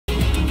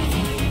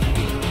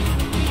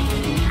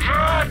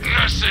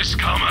this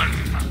coming.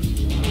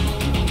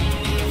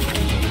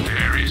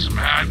 There is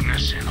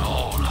madness in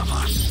all of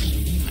us.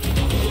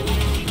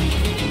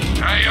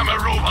 I am a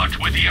robot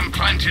with the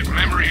implanted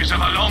memories of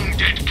a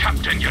long-dead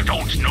captain you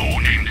don't know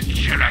named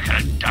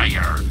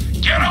Dyer.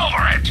 Get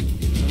over it!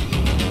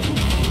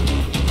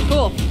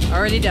 Cool.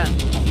 Already done.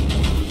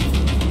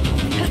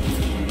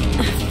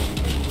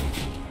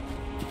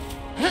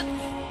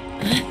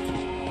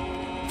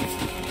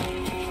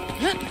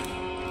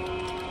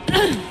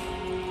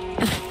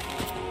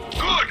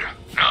 Good.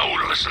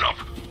 Now listen up.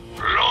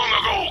 Long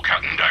ago,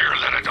 Captain Dyer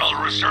led a dull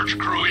research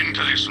crew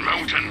into this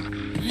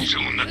mountain.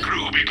 Soon the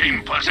crew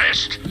became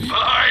possessed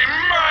by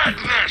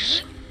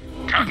madness.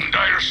 Captain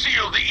Dyer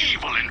sealed the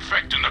evil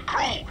infecting the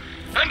crew,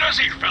 and as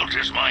he felt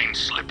his mind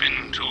slip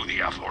into the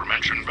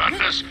aforementioned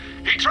madness,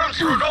 he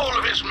transferred all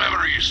of his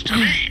memories to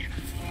me.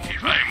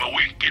 If I'm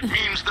awake, it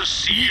means the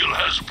seal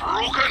has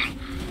broken.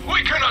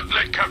 We cannot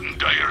let Captain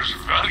Dyer's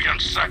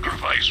valiant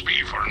sacrifice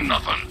be for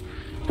nothing.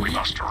 We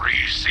must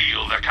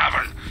reseal the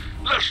cavern,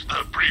 lest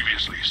the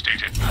previously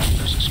stated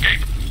madness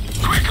escape.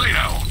 Quickly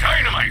now,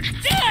 dynamite!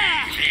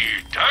 Yeah! We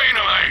need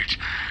dynamite!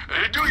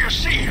 Do you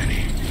see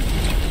any?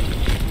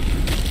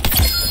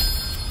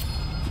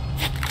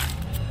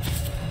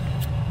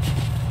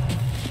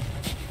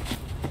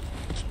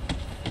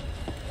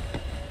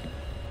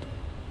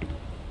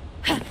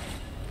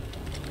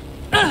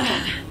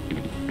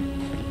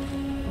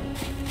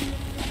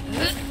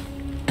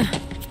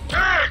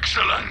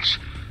 Excellent!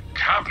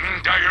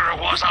 Captain Dyer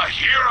was a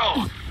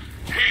hero!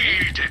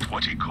 He did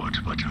what he could,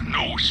 but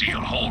no seal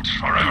holds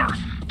forever.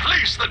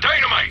 Place the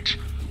dynamite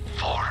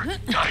for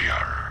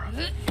Dyer.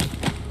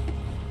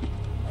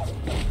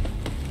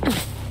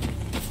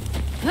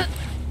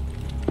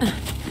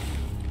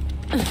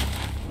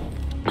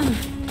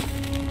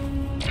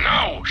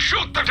 Now,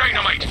 shoot the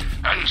dynamite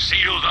and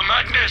seal the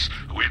madness,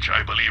 which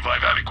I believe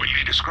I've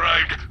adequately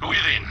described,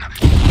 within.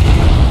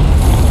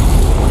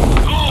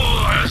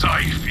 Oh, as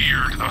I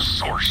feared, the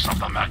source of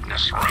the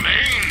madness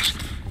remains.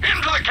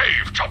 Into the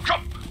cave, chop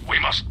chop! We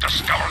must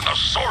discover the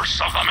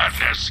source of the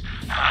madness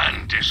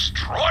and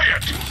destroy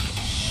it!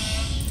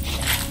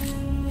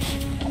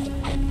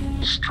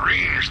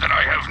 Strange that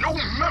I have no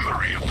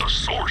memory of the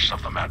source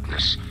of the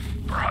madness.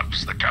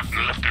 Perhaps the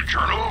captain left a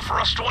journal for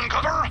us to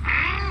uncover,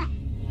 hmm?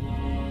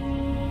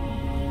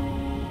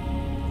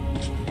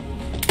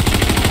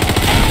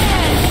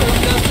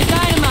 Goes the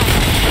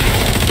dynamite!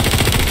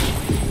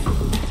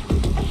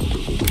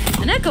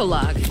 An echo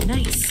log.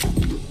 Nice.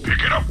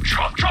 Pick it up,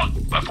 chop chop,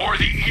 before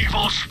the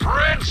evil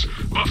spreads,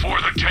 before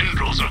the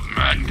tendrils of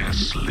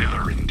madness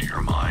slither into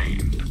your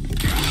mind.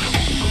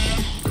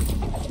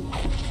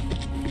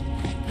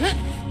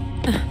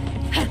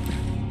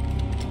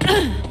 I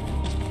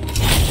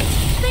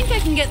think I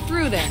can get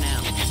through there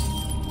now.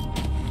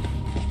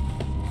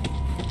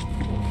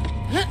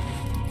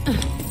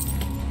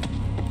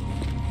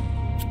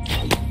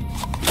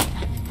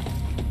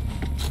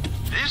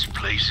 This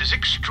place is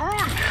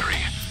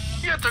extraordinary,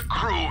 yet the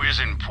crew is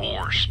in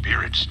poor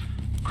spirits.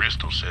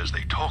 Crystal says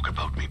they talk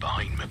about me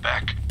behind my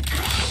back.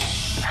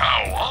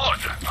 How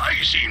odd! I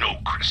see no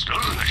crystal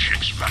in the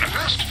ship's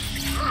manifest.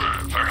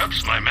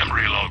 Perhaps my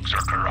memory logs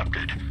are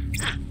corrupted.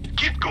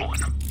 Keep going.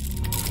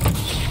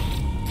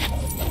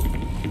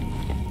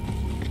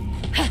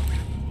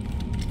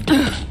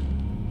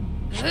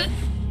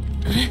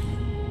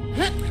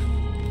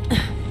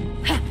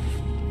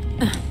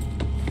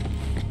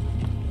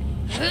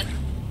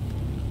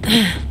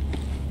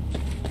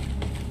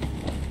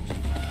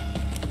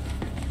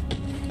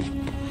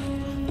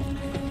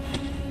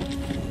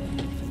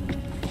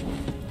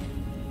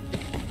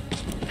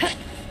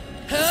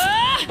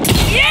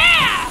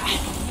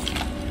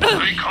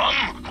 They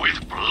come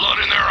with blood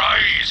in their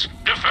eyes.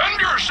 Defend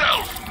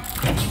yourself!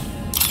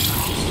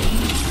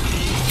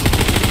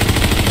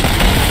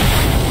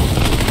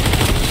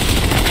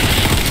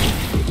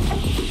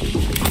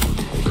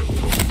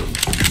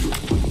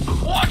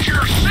 Watch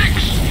your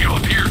six! You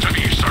appear to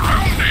be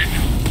surrounded.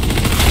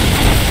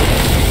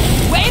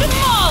 Way to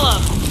maul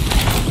 'em!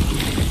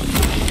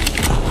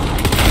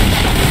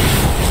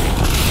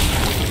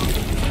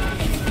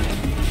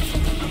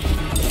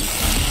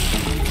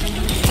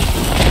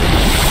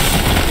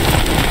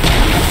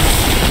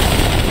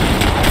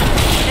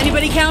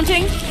 Anybody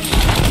counting?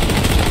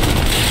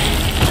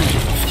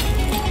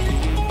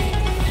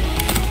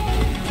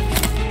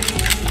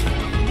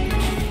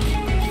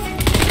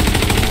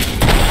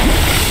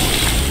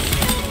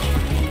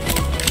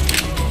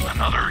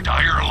 Another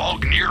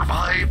dialogue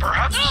nearby,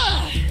 perhaps?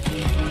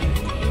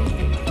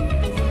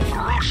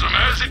 Gruesome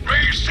as it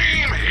may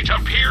seem, it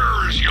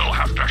appears you'll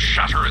have to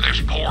shatter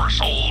this poor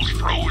soul's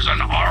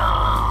frozen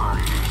arm.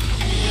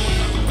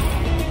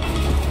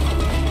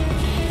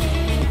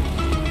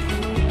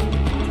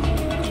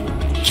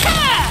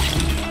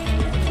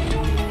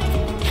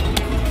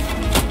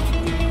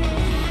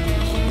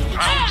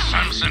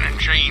 Samson and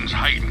Jane's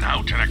hiding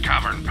out in a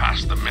cavern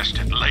past the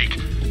misted lake.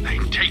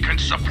 They've taken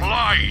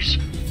supplies.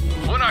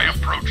 When I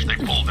approached, they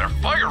pulled their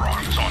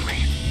firearms on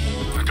me.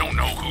 I don't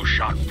know who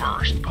shot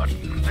first, but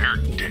they're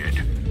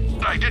dead.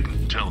 I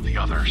didn't tell the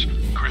others.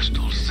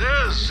 Crystal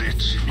says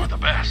it's for the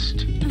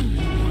best.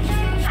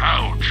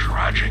 How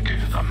tragic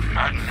the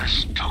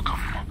madness took him.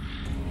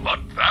 But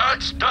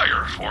that's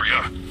Dyer for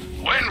you.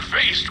 When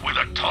faced with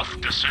a tough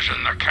decision,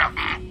 the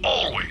captain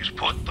always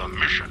put the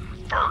mission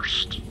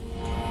first.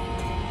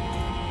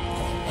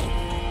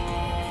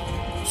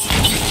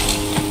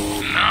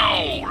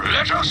 Now,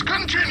 let us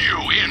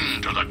continue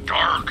into the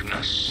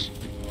darkness.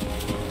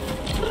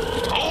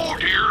 Oh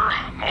dear,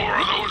 more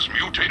of those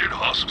mutated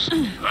husks.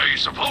 I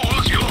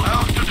suppose you'll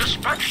have to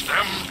dispatch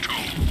them too.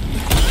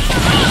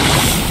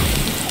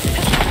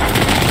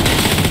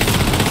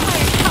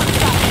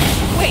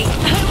 Wait,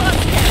 I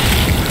lost it.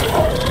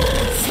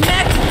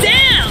 Smacked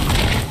down!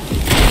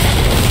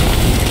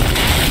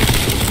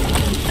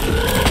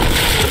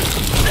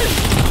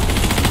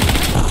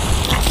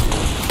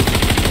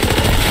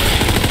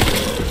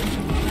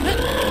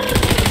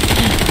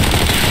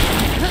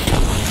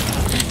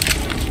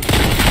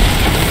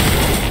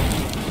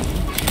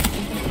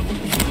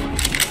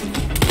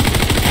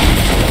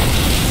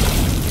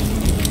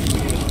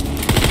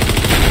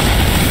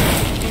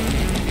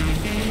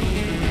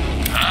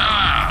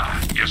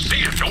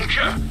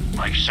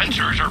 My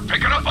sensors are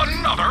picking up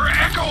another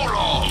echo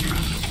log.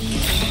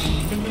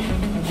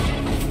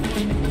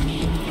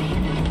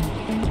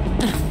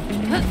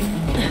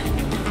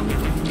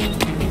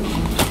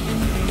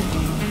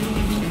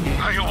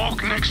 I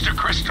awoke next to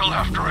Crystal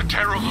after a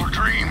terrible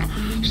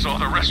dream. Saw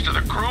the rest of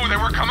the crew. They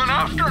were coming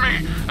after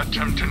me,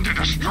 attempting to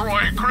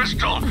destroy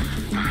Crystal.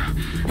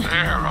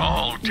 They're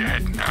all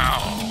dead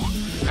now.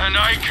 And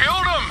I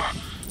killed them.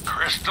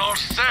 Crystal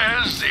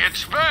says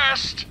it's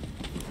best.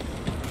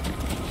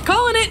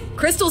 Calling it!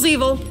 Crystal's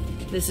evil.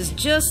 This is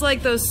just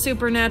like those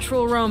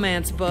supernatural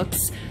romance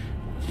books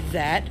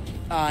that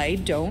I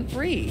don't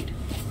read.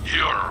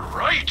 You're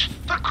right.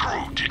 The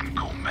crew didn't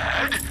go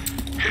mad.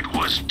 It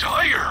was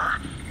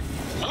Dyer.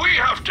 We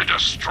have to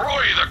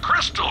destroy the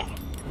crystal.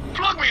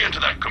 Plug me into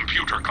that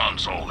computer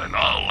console and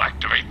I'll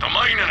activate the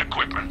mining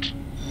equipment.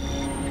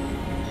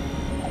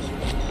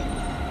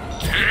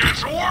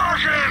 It's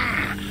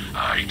working!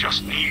 I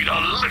just need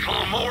a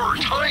little more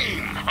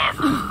time.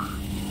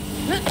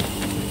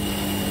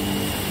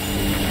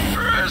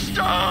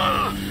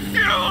 Crystal!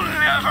 You'll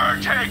never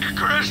take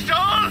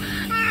Crystal!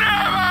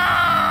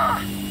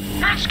 Never!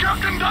 It's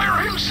Captain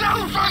Dyer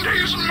himself, and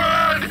he's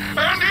mad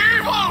and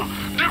evil!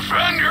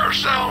 Defend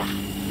yourself!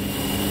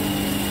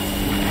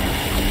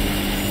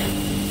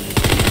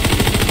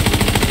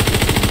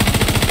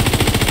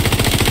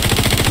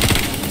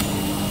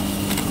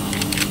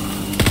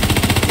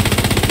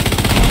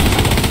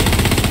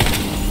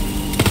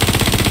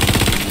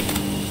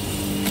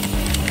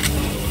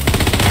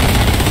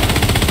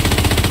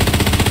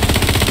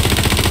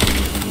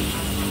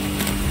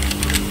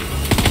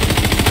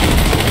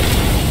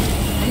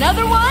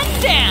 Another one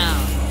down!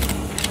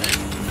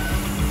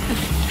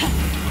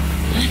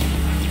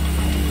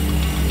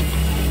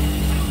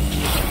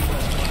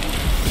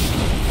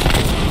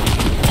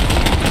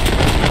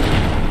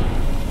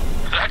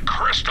 That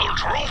crystal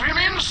drove him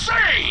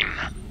insane!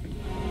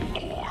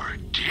 Or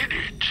did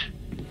it?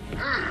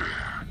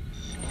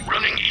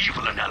 Running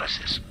evil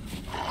analysis.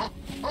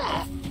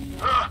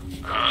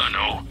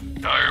 No,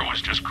 Dyer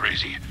was just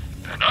crazy.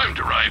 And I'm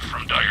derived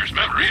from Dyer's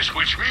memories,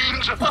 which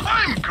means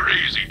I'm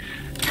crazy.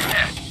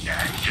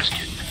 Just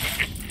kidding.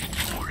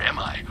 Or am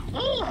I?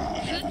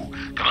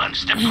 Ooh, come on,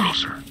 step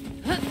closer.